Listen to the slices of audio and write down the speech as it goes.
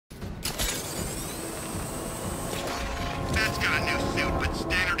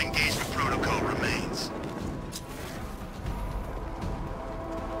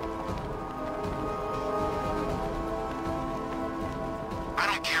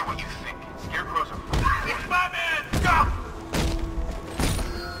care what you think. Scarecrows are... It's my man! Stop!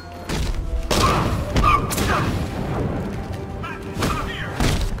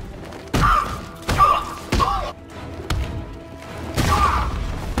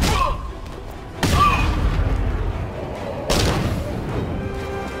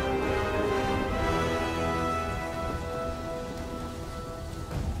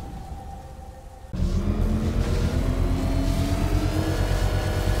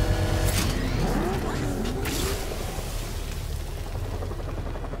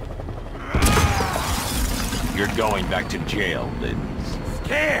 You're going back to jail, Liz.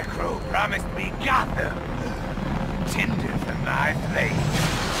 Scarecrow promised me Gotham. Tinder for my flame.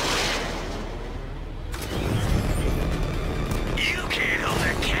 You can't hold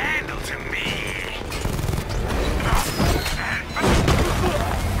a candle to me.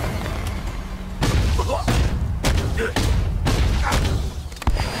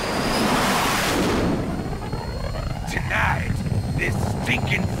 Tonight, this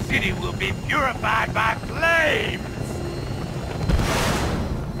stinking city will be purified by flames!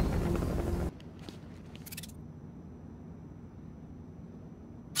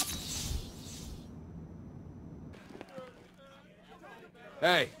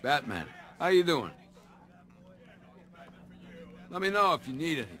 Hey, Batman. How you doing? Let me know if you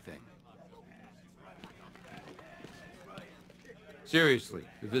need anything. Seriously,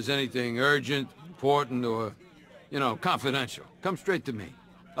 if there's anything urgent, important, or, you know, confidential, come straight to me.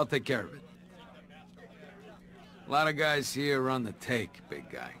 I'll take care of it. A lot of guys here are on the take, big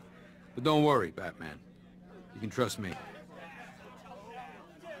guy. But don't worry, Batman. You can trust me.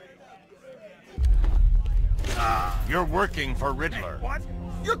 You're working for Riddler. What?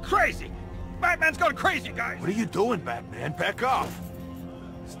 You're crazy! Batman's gone crazy, guys! What are you doing, Batman? Back off!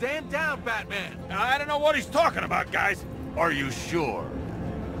 Stand down, Batman! I don't know what he's talking about, guys. Are you sure?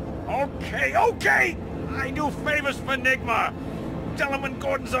 Okay, okay! I do favors for Enigma. Tell him when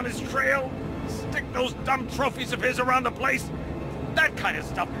Gordon's on his trail. Stick those dumb trophies of his around the place. That kind of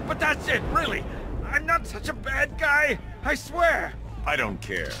stuff. But that's it, really. I'm not such a bad guy. I swear. I don't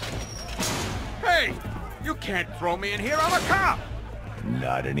care. Hey! You can't throw me in here. I'm a cop!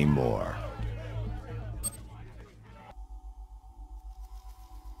 Not anymore.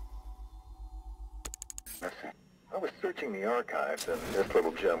 Listen, I was searching the archives and this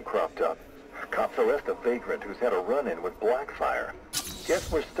little gem cropped up. Cops arrest a vagrant who's had a run-in with Blackfire.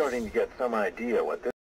 Guess we're starting to get some idea what this